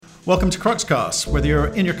Welcome to Cruxcast. Whether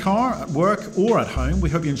you're in your car, at work, or at home,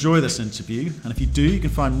 we hope you enjoy this interview. And if you do, you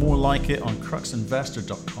can find more like it on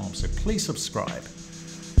cruxinvestor.com. So please subscribe.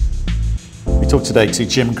 We talked today to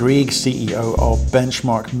Jim Greig, CEO of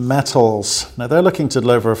Benchmark Metals. Now, they're looking to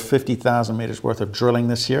deliver 50,000 meters worth of drilling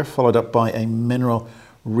this year, followed up by a mineral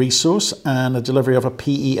resource and a delivery of a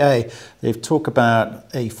PEA. They've talked about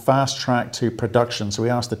a fast track to production. So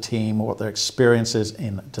we asked the team what their experience is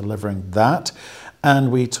in delivering that.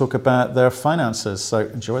 And we talk about their finances. So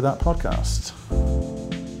enjoy that podcast.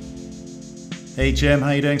 Hey, Jim,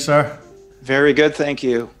 how you doing, sir? Very good, thank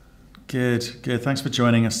you. Good. Thanks for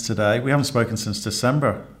joining us today. We haven't spoken since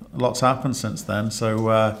December. A lot's happened since then,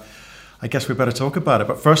 so I guess we better talk about it.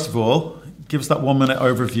 But first of all, give us that 1 minute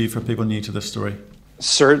overview for people new to this story.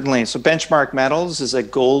 Certainly. So Benchmark Metals is a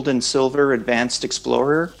gold and silver advanced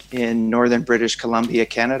explorer in northern British Columbia,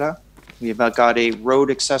 Canada. We've got a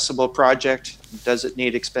road accessible project. It doesn't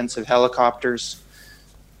need expensive helicopters.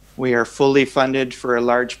 We are fully funded for a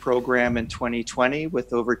large program in 2020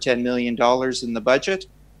 with over $10 million in the budget.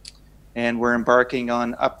 And we're embarking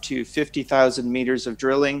on up to 50,000 meters of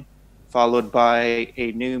drilling, followed by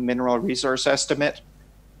a new mineral resource estimate.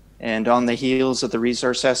 And on the heels of the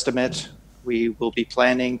resource estimate, we will be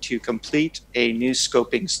planning to complete a new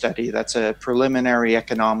scoping study. That's a preliminary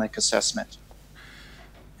economic assessment.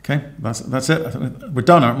 Okay, that's it. We're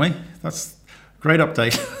done, aren't we? That's a great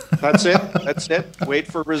update. That's it. Wait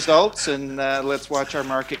for results and let's watch our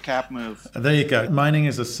market cap move. There you go. Mining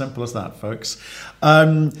is as simple as that, folks.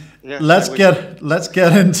 Yes, let's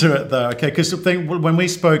get into it though, okay? Because when we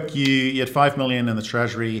spoke, you had $5 million in the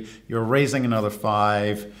treasury. You're raising another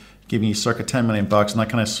 $5 million, giving you circa $10 million, and that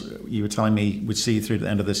kind of, you were telling me, would see you through to the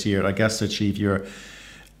end of this year, I guess, to achieve your,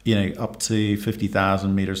 up to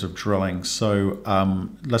 50,000 meters of drilling. So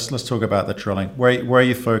let's talk about the drilling. Where are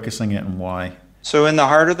you focusing it and why? So in the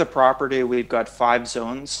heart of the property, we've got 5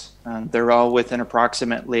 zones. They're all within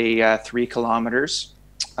approximately 3 kilometers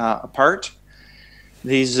apart.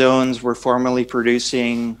 These zones were formerly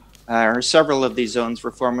producing, or several of these zones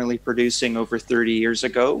were formerly producing over 30 years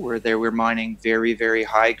ago, where they were mining very, very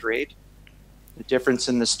high grade. The difference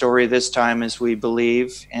in the story this time is we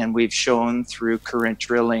believe, and we've shown through current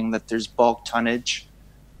drilling, that there's bulk tonnage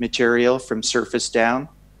material from surface down.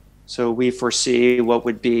 So we foresee what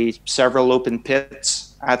would be several open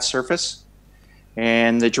pits at surface.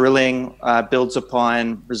 And the drilling builds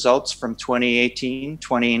upon results from 2018,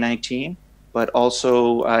 2019, but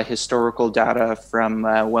also historical data from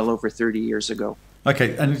well over 30 years ago.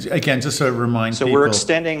 Okay, and again, just to remind people. So we're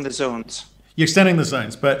extending the zones. You're extending the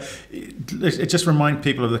zones, but it just remind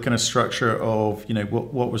people of the kind of structure of,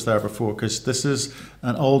 what was there before, because this is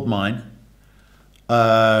an old mine.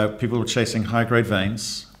 People were chasing high-grade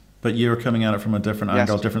veins, but you're coming at it from a different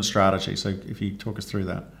angle, different strategy. So if you talk us through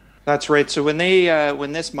that. That's right. So when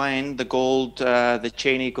this mine, the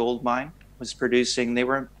Cheney gold mine, was producing, they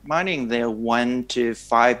were mining the 1 to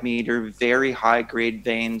 5 meter very high-grade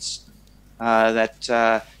veins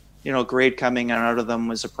that grade coming out of them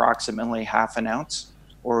was approximately half an ounce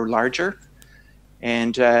or larger.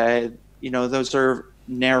 And, those are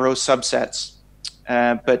narrow subsets.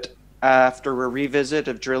 But after a revisit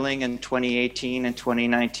of drilling in 2018 and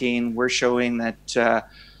 2019, we're showing that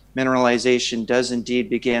mineralization does indeed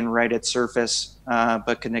begin right at surface,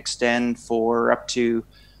 but can extend for up to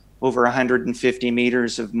over 150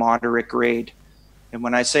 meters of moderate grade. And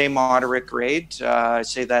when I say moderate grade, I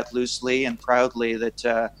say that loosely and proudly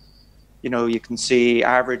that you can see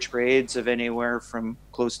average grades of anywhere from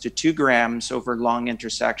close to 2 grams over long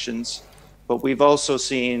intersections, but we've also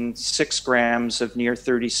seen 6 grams of near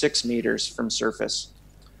 36 meters from surface.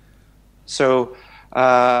 So,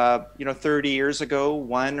 30 years ago,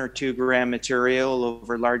 1 or 2 gram material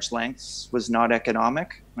over large lengths was not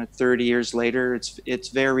economic. But 30 years later, it's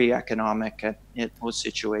very economic at most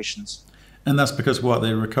situations. And that's because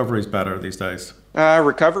the recovery is better these days?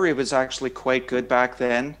 Recovery was actually quite good back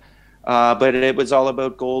then. But it was all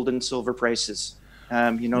about gold and silver prices.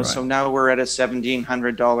 Right. So now we're at a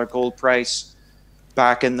 $1,700 gold price.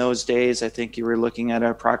 Back in those days, I think you were looking at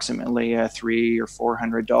approximately a $300 or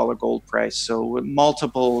 $400 gold price. So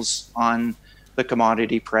multiples on the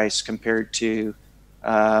commodity price compared to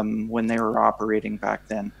when they were operating back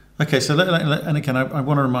then. Okay, so and again, I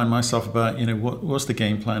want to remind myself about what's the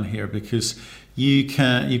game plan here, because we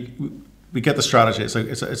get the strategy. So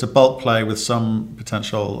it's a bulk play with some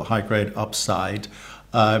potential high grade upside,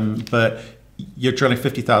 but you're drilling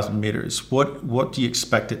 50,000 meters. What do you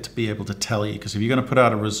expect it to be able to tell you? Because if you're going to put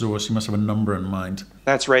out a resource, you must have a number in mind.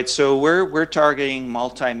 That's right. So we're targeting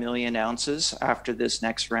multi-million ounces after this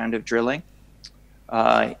next round of drilling.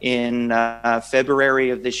 In February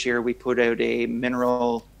of this year, we put out a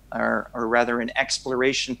mineral, or rather an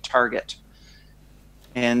exploration target.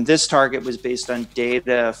 And this target was based on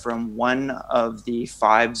data from one of the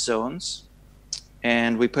 5 zones.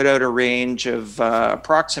 And we put out a range of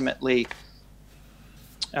approximately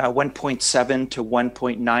 1.7 to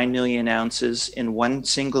 1.9 million ounces in one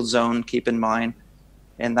single zone, keep in mind.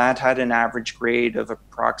 And that had an average grade of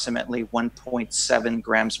approximately 1.7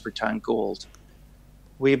 grams per ton gold.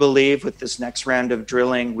 We believe with this next round of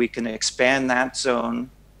drilling, we can expand that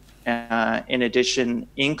zone, in addition,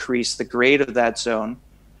 increase the grade of that zone,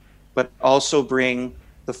 but also bring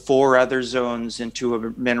the 4 other zones into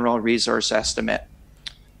a mineral resource estimate.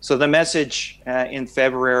 So the message in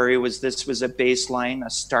February was this was a baseline, a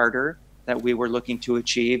starter that we were looking to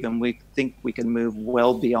achieve, and we think we can move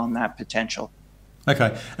well beyond that potential.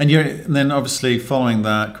 Okay, and then obviously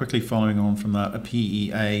quickly following on from that, a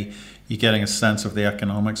PEA, you're getting a sense of the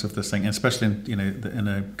economics of this thing, especially in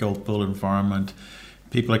a gold bull environment.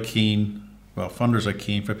 People are keen, funders are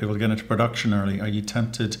keen for people to get into production early. Are you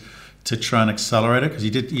tempted to try and accelerate it? Because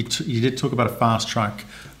you did talk about a fast track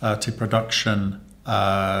to production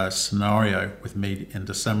scenario with me in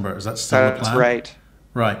December. Is that still the plan? That's right.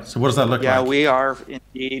 Right. So what does that look like? Yeah, we are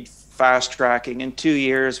indeed fast tracking. In 2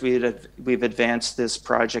 years, we've advanced this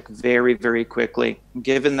project very, very quickly.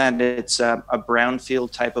 Given that it's a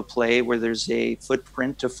brownfield type of play where there's a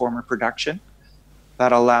footprint of former production,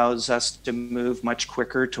 that allows us to move much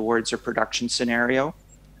quicker towards a production scenario.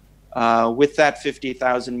 With that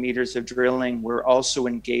 50,000 meters of drilling, we're also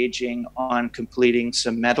engaging on completing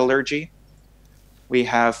some metallurgy. We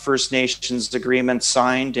have First Nations agreements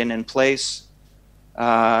signed and in place.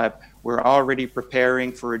 We're already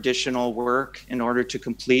preparing for additional work in order to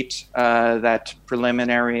complete that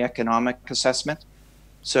preliminary economic assessment.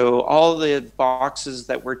 So all the boxes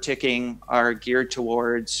that we're ticking are geared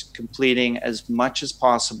towards completing as much as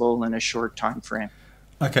possible in a short time frame.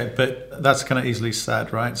 Okay, but that's kind of easily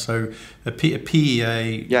said, right? So a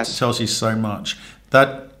PEA tells you so much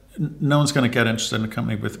that no one's going to get interested in a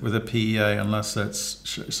company with a PEA unless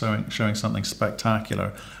it's showing something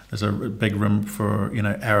spectacular. There's a big room for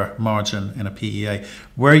error margin in a PEA.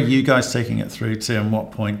 Where are you guys taking it through to, and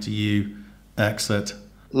what point do you exit?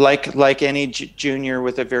 Like any junior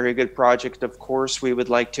with a very good project, of course, we would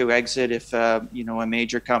like to exit if a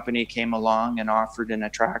major company came along and offered an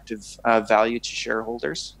attractive value to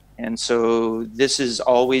shareholders. And so this is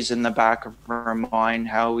always in the back of our mind,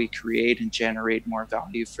 how we create and generate more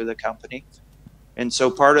value for the company. And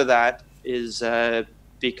so part of that is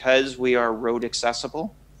because we are road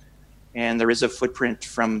accessible and there is a footprint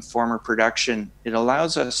from former production, it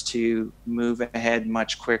allows us to move ahead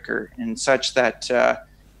much quicker, and such that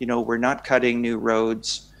we're not cutting new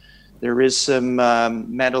roads. There is some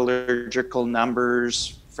metallurgical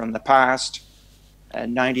numbers from the past.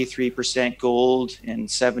 93% gold and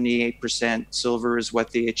 78% silver is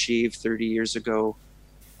what they achieved 30 years ago.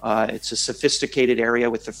 It's a sophisticated area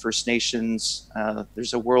with the First Nations.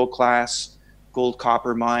 There's a world-class gold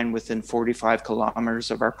copper mine within 45 kilometers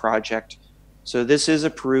of our project. So this is a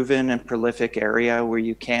proven and prolific area where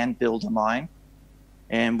you can build a mine.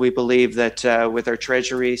 And we believe that with our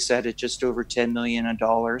treasury set at just over $10 million,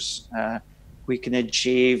 we can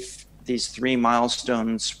achieve these 3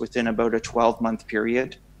 milestones within about a 12-month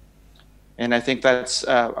period. And I think that's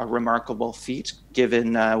a remarkable feat,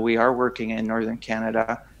 given we are working in Northern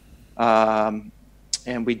Canada.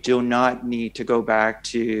 And we do not need to go back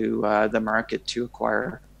to the market to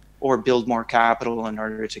acquire or build more capital in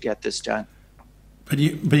order to get this done. But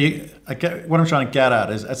I get, what I'm trying to get at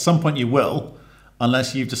is at some point you will,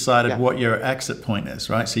 unless you've decided what your exit point is,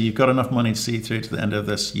 right? So you've got enough money to see through to the end of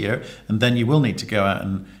this year, and then you will need to go out,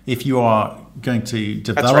 and if you are going to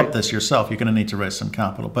develop this yourself, you're going to need to raise some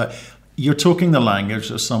capital. But you're talking the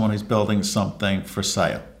language of someone who's building something for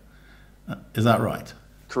sale. Is that right?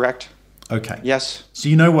 Correct. Okay. Yes. So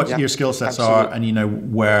you know what your skill sets absolutely. are, and you know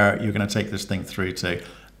where you're going to take this thing through to,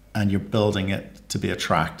 and you're building it to be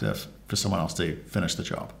attractive for someone else to finish the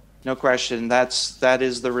job. No question. That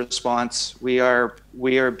is the response. We are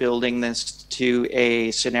building this to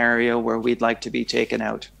a scenario where we'd like to be taken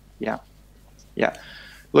out. Yeah.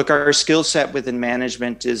 Look, our skill set within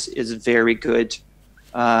management is very good.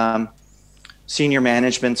 Senior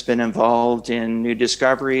management's been involved in new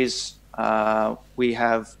discoveries. We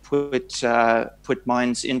have put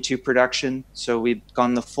mines into production. So we've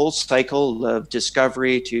gone the full cycle of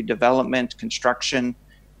discovery to development, construction,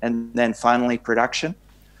 and then finally production.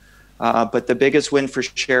 But the biggest win for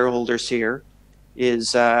shareholders here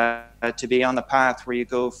is to be on the path where you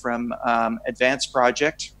go from advanced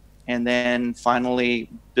project and then finally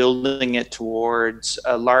building it towards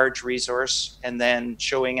a large resource and then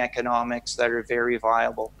showing economics that are very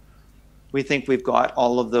viable. We think we've got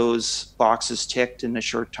all of those boxes ticked in a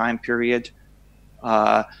short time period.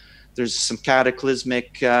 There's some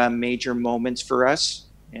cataclysmic major moments for us.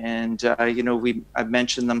 And, I've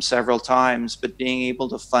mentioned them several times, but being able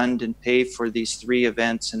to fund and pay for these 3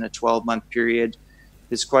 events in a 12-month period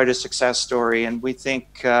is quite a success story. And we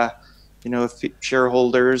think, if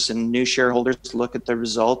shareholders and new shareholders look at the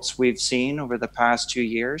results we've seen over the past 2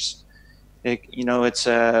 years, it's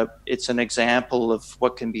an example of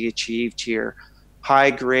what can be achieved here.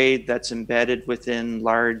 High grade that's embedded within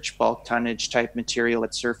large bulk tonnage type material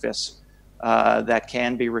at surface that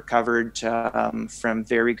can be recovered from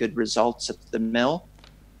very good results at the mill.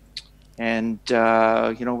 And,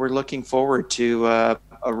 we're looking forward to a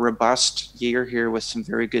robust year here with some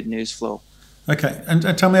very good news flow. Okay,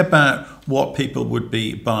 and tell me about what people would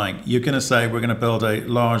be buying. You're going to say we're going to build a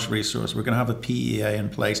large resource, we're going to have a PEA in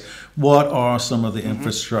place. What are some of the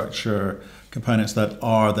infrastructure components that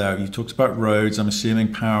are there? You talked about roads, I'm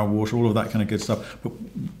assuming power, water, all of that kind of good stuff. But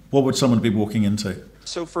what would someone be walking into?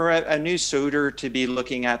 So for a new suitor to be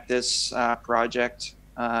looking at this project,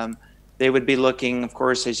 they would be looking, of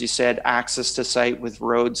course, as you said, access to site with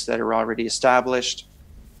roads that are already established.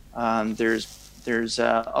 There's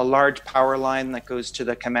a large power line that goes to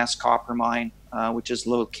the Kemess copper mine, which is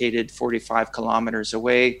located 45 kilometers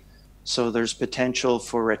away. So there's potential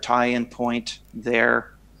for a tie-in point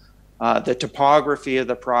there. The topography of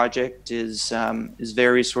the project is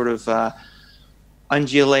very sort of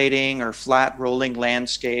undulating or flat rolling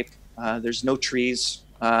landscape. There's no trees.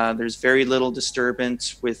 There's very little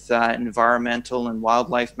disturbance with environmental and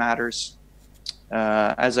wildlife matters.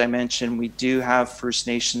 As I mentioned, we do have First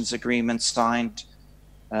Nations agreements signed.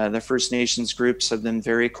 The First Nations groups have been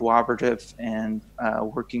very cooperative and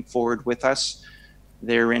working forward with us.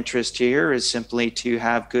 Their interest here is simply to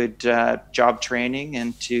have good job training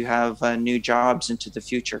and to have new jobs into the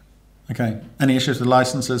future. Okay. Any issues with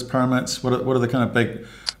licenses, permits? What are the kind of big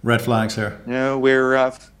red flags here?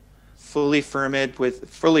 We're fully permitted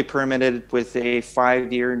with a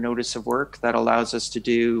 5-year notice of work that allows us to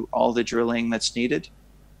do all the drilling that's needed.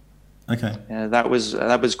 Okay. That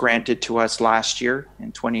was granted to us last year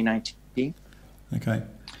in 2019. Okay.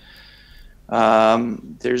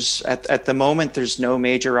 There's at the moment there's no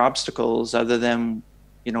major obstacles other than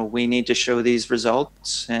we need to show these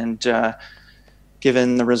results, and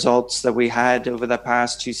given the results that we had over the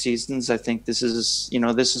past 2 seasons, I think this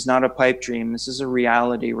is not a pipe dream. This is a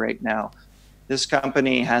reality right now. This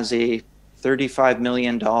company has a $35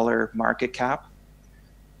 million market cap.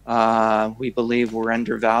 We believe we're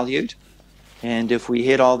undervalued. And if we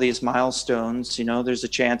hit all these milestones, there's a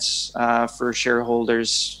chance for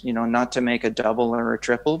shareholders, not to make a double or a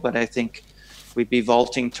triple, but I think we'd be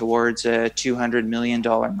vaulting towards a $200 million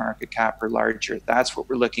market cap or larger. That's what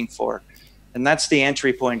we're looking for. And that's the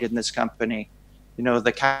entry point in this company.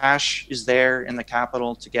 The cash is there in the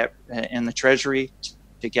capital to get in the treasury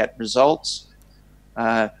to get results.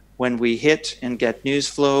 When we hit and get news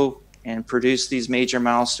flow and produce these major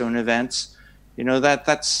milestone events,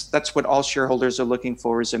 that's what all shareholders are looking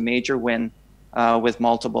for, is a major win with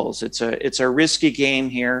multiples. It's a risky game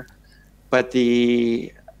here, but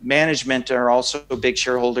the management are also big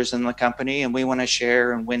shareholders in the company, and we want to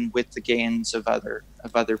share and win with the gains of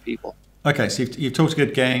other people. Okay, so you've talked a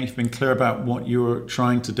good game. You've been clear about what you're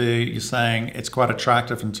trying to do. You're saying it's quite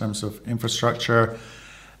attractive in terms of infrastructure,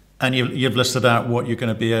 and you've listed out what you're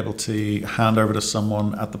going to be able to hand over to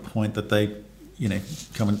someone at the point that they,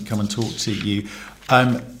 come and talk to you.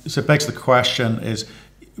 So it begs the question is,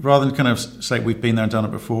 rather than kind of say we've been there and done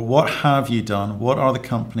it before, what have you done? What are the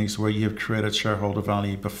companies where you have created shareholder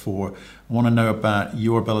value before? I want to know about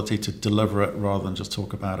your ability to deliver it rather than just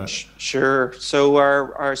talk about it. Sure. So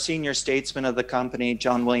our senior statesman of the company,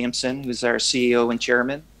 John Williamson, who's our CEO and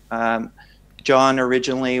chairman. John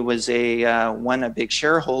originally was a big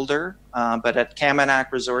shareholder, but at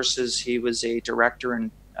Kaminak Resources, he was a director and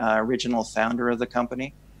original founder of the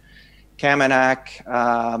company. Kaminak,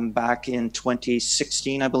 back in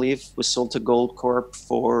 2016, I believe, was sold to Goldcorp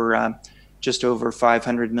for just over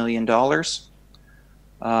 $500 million.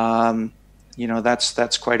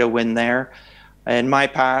 That's quite a win there. In my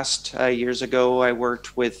past, years ago, I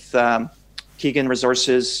worked with Keegan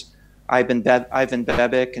Resources, Ivan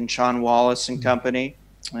Bebic, and Sean Wallace and company,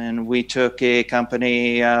 and we took a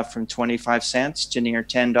company from 25 cents to near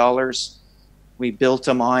 $10. We built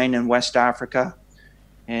a mine in West Africa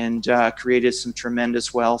and created some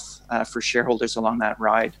tremendous wealth for shareholders along that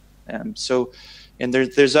ride. So, And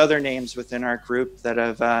there's other names within our group that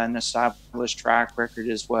have an established track record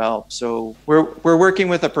as well. So we're working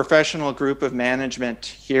with a professional group of management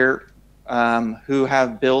here who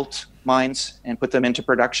have built mines and put them into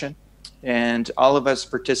production. And all of us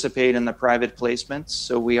participate in the private placements.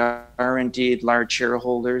 So we are indeed large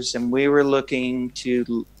shareholders, and we were looking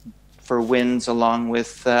for wins along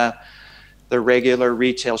with the regular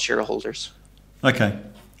retail shareholders. Okay.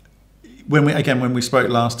 When we spoke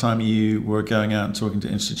last time, you were going out and talking to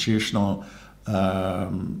institutional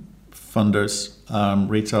funders.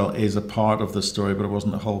 Retail is a part of the story, but it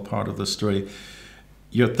wasn't the whole part of the story.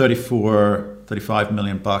 You're at 35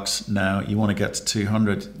 million bucks now. You want to get to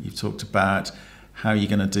 200. You've talked about how you're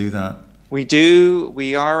going to do that.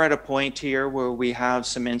 We are at a point here where we have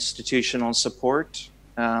some institutional support.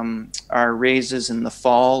 Our raises in the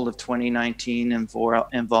fall of 2019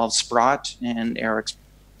 involved Sprott and Eric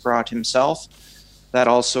Sprott himself. That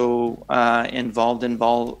also involved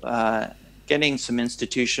getting some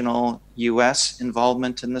institutional U.S.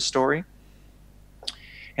 involvement in the story.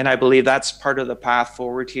 And I believe that's part of the path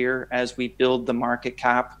forward here as we build the market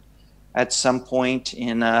cap at some point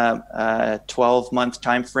in a 12-month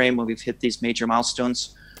time frame when we've hit these major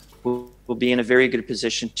milestones. We'll be in a very good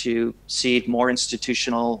position to seed more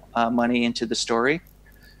institutional money into the story.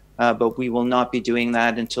 But we will not be doing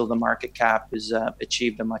that until the market cap is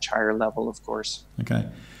achieved a much higher level, of course. Okay.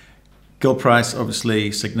 Gold price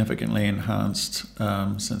obviously significantly enhanced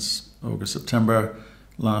since August, September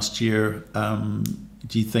last year.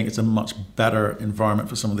 Do you think it's a much better environment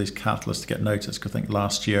for some of these catalysts to get noticed? Because I think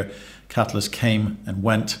last year catalysts came and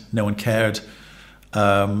went, no one cared.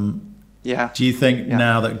 Yeah. Do you think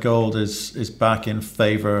now that gold is back in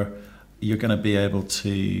favor, you're going to be able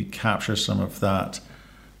to capture some of that?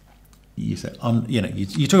 You said,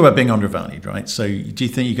 you talk about being undervalued, right? So do you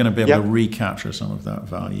think you're going to be able to recapture some of that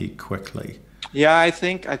value quickly? Yeah, I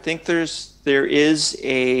think there is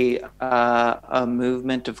a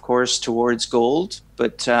movement, of course, towards gold,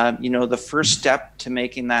 but the first step to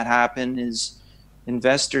making that happen is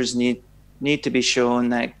investors need to be shown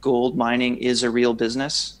that gold mining is a real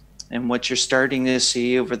business. And what you're starting to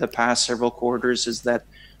see over the past several quarters is that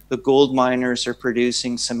the gold miners are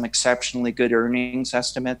producing some exceptionally good earnings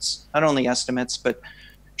estimates, not only estimates, but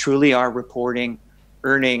truly are reporting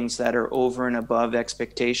earnings that are over and above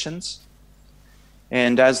expectations.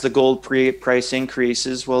 And as the gold price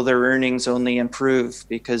increases, well, their earnings only improve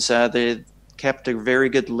because they kept a very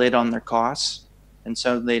good lid on their costs. And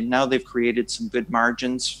so they've created some good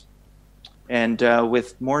margins. And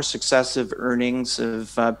with more successive earnings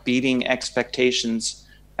of beating expectations,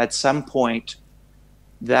 at some point,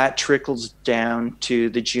 that trickles down to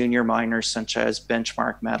the junior miners such as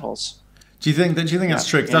Benchmark Metals. Do you think it's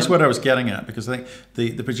true? That's what I was getting at, because I think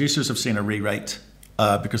the producers have seen a re-rate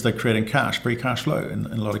because they're creating free cash flow in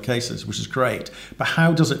a lot of cases, which is great. But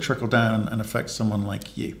how does it trickle down and affect someone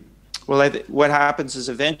like you? Well, what happens is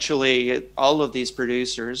eventually all of these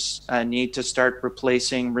producers need to start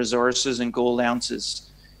replacing resources in gold ounces.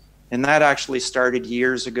 And that actually started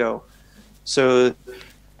years ago. So,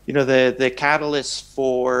 the catalyst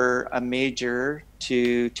for a major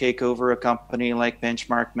to take over a company like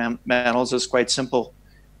Benchmark Metals is quite simple.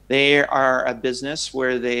 They are a business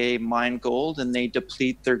where they mine gold and they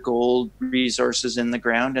deplete their gold resources in the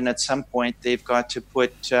ground. And at some point, they've got to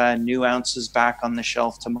put new ounces back on the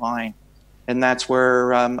shelf to mine. And that's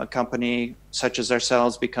where a company such as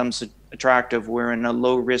ourselves becomes attractive. We're in a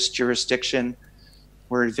low-risk jurisdiction.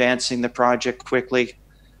 We're advancing the project quickly.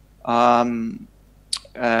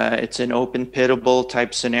 It's an open pitable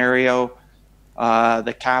type scenario.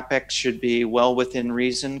 The capex should be well within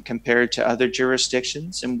reason compared to other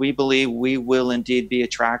jurisdictions, and we believe we will indeed be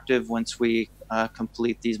attractive once we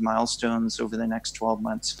complete these milestones over the next 12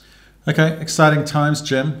 months. Okay, exciting times,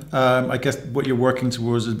 Jim. I guess what you're working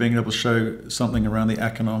towards is being able to show something around the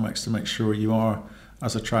economics to make sure you are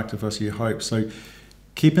as attractive as you hope. So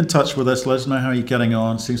keep in touch with us. Let us know how you're getting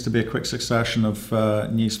on. Seems to be a quick succession of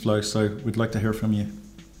news flow, so we'd like to hear from you.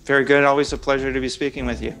 Very good. Always a pleasure to be speaking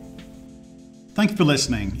with you. Thank you for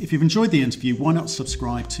listening. If you've enjoyed the interview, why not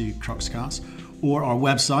subscribe to Cruxcast or our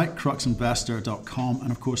website, cruxinvestor.com, and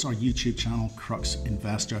of course our YouTube channel, Crux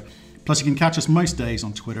Investor. Plus you can catch us most days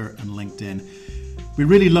on Twitter and LinkedIn. We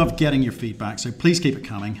really love getting your feedback, so please keep it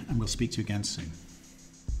coming, and we'll speak to you again soon.